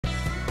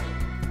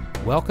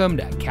Welcome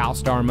to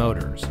CalStar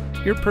Motors,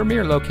 your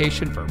premier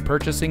location for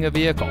purchasing a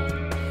vehicle.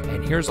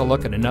 And here's a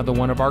look at another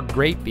one of our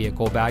great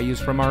vehicle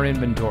values from our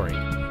inventory,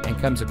 and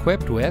comes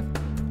equipped with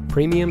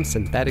premium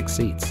synthetic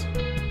seats,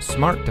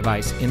 smart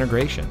device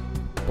integration,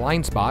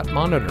 blind spot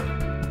monitor,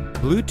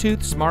 Bluetooth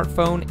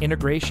smartphone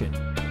integration,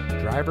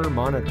 driver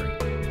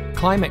monitoring,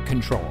 climate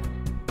control,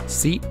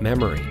 seat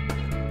memory,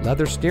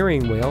 leather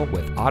steering wheel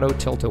with auto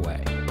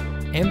tilt-away,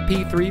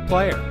 MP3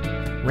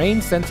 player,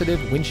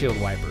 rain-sensitive windshield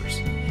wipers,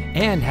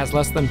 and has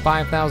less than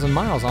 5,000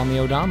 miles on the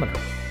odometer.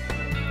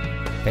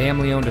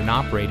 Family-owned and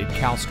operated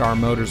CalStar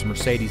Motors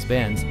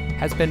Mercedes-Benz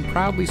has been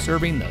proudly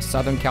serving the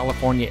Southern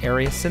California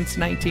area since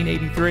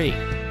 1983.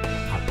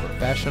 Our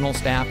professional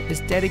staff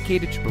is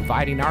dedicated to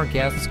providing our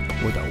guests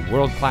with a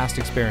world-class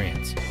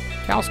experience.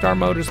 CalStar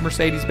Motors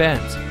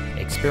Mercedes-Benz,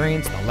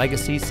 experience the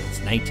legacy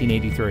since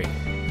 1983.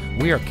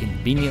 We are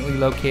conveniently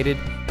located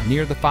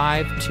near the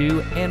 5,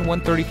 2, and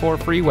 134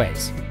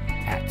 freeways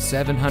at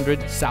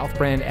 700 South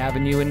Brand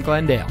Avenue in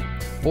Glendale,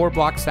 4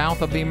 blocks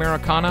south of the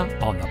Americana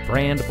on the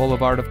Brand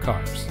Boulevard of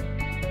Cars.